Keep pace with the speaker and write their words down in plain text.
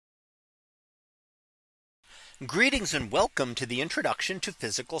Greetings and welcome to the introduction to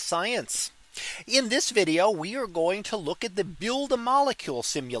physical science. In this video, we are going to look at the Build a Molecule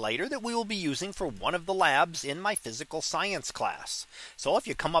simulator that we will be using for one of the labs in my physical science class. So if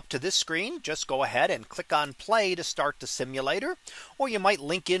you come up to this screen, just go ahead and click on play to start the simulator, or you might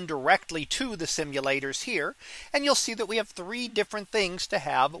link in directly to the simulators here. And you'll see that we have three different things to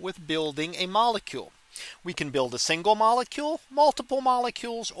have with building a molecule. We can build a single molecule, multiple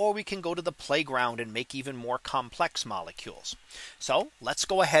molecules, or we can go to the playground and make even more complex molecules. So let's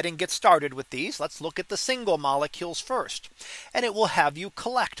go ahead and get started with these. Let's look at the single molecules first. And it will have you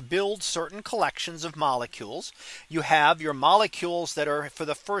build certain collections of molecules. You have your molecules that are for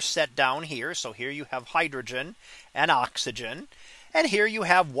the first set down here. So here you have hydrogen and oxygen. And here you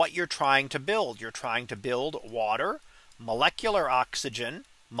have what you're trying to build. You're trying to build water, molecular oxygen,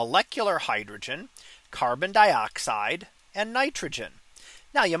 molecular hydrogen, carbon dioxide, and nitrogen.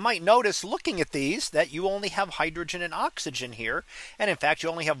 Now you might notice looking at these that you only have hydrogen and oxygen here. And in fact, you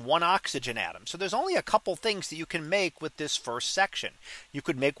only have one oxygen atom. So there's only a couple things that you can make with this first section. You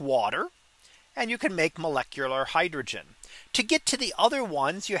could make water and you can make molecular hydrogen. To get to the other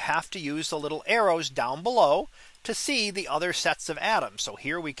ones, you have to use the little arrows down below to see the other sets of atoms. So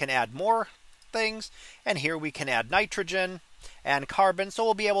here we can add more things, and here we can add nitrogen and carbon. So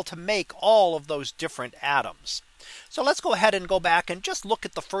we'll be able to make all of those different atoms. So let's go ahead and go back and just look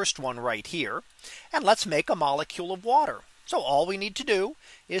at the first one right here. And let's make a molecule of water. So all we need to do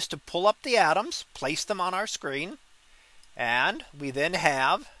is to pull up the atoms, place them on our screen. And we then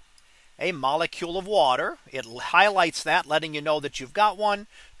have a molecule of water. It highlights that, letting you know that you've got one.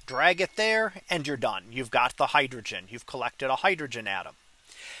 Drag it there and you're done. You've got the hydrogen. You've collected a hydrogen atom.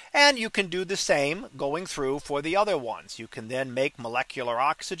 And you can do the same going through for the other ones. You can then make molecular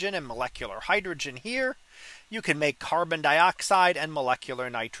oxygen and molecular hydrogen here. You can make carbon dioxide and molecular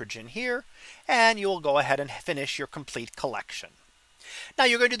nitrogen here. And you will go ahead and finish your complete collection. Now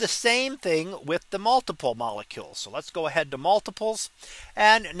you're going to do the same thing with the multiple molecules. So let's go ahead to multiples.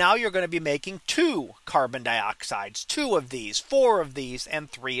 And now you're going to be making 2 carbon dioxides, 2 of these, 4 of these, and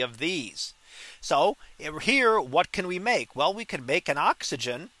 3 of these. So here, what can we make? Well, we can make an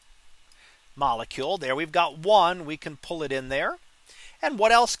oxygen molecule. There we've got one. We can pull it in there. And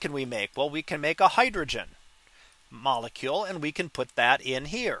what else can we make? Well, we can make a hydrogen molecule, and we can put that in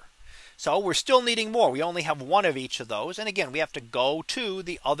here. So we're still needing more. We only have one of each of those. And again, we have to go to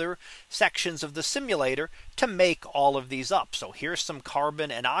the other sections of the simulator to make all of these up. So here's some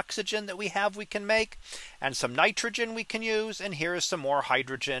carbon and oxygen that we can make, and some nitrogen we can use. And here's some more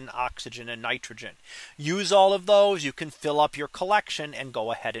hydrogen, oxygen, and nitrogen. Use all of those. You can fill up your collection and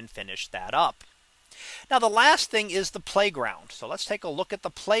go ahead and finish that up. Now the last thing is the playground. So let's take a look at the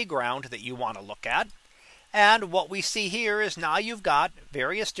playground that you want to look at. And what we see here is now you've got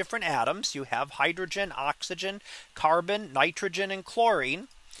various different atoms. You have hydrogen, oxygen, carbon, nitrogen, and chlorine.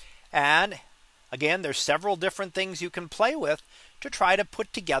 And again, there's several different things you can play with to try to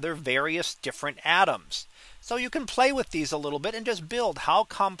put together various different atoms. So you can play with these a little bit and just build how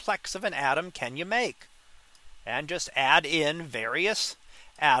complex of an atom can you make. And just add in various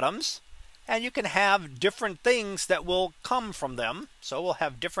atoms. And you can have different things that will come from them. So we'll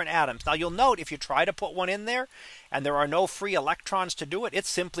have different atoms. Now you'll note if you try to put one in there and there are no free electrons to do it, it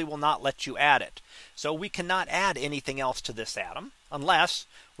simply will not let you add it. So we cannot add anything else to this atom unless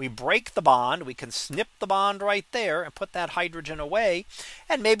we break the bond. We can snip the bond right there and put that hydrogen away.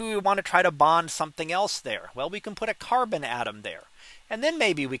 And maybe we want to try to bond something else there. Well, we can put a carbon atom there. And then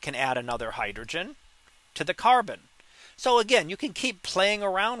maybe we can add another hydrogen to the carbon. So again, you can keep playing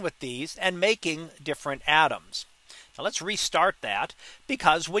around with these and making different atoms. Now let's restart that,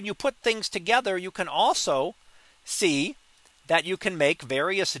 because when you put things together, you can also see that you can make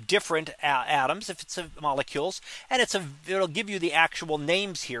various different atoms if it's molecules, and it'll give you the actual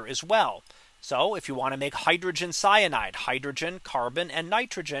names here as well. So if you want to make hydrogen cyanide, hydrogen, carbon, and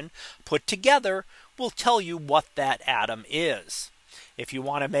nitrogen put together will tell you what that atom is. If you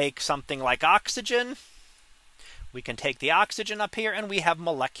want to make something like oxygen, we can take the oxygen up here and we have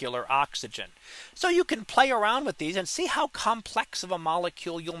molecular oxygen. So you can play around with these and see how complex of a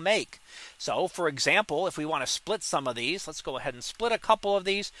molecule you'll make. So for example, if we want to split some of these, let's go ahead and split a couple of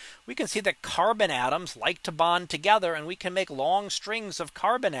these. We can see that carbon atoms like to bond together, and we can make long strings of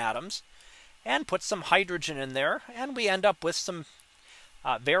carbon atoms and put some hydrogen in there. And we end up with some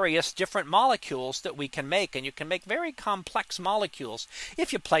various different molecules that we can make. And you can make very complex molecules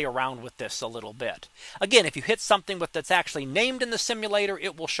if you play around with this a little bit. Again, if you hit something that's actually named in the simulator,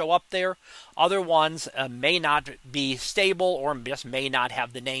 it will show up there. Other ones may not be stable or just may not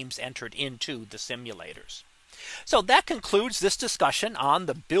have the names entered into the simulators. So that concludes this discussion on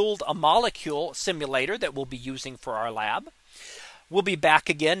the Build a Molecule simulator that we'll be using for our lab. We'll be back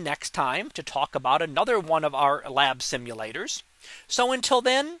again next time to talk about another one of our lab simulators. So until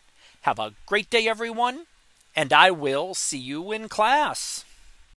then, have a great day, everyone, and I will see you in class.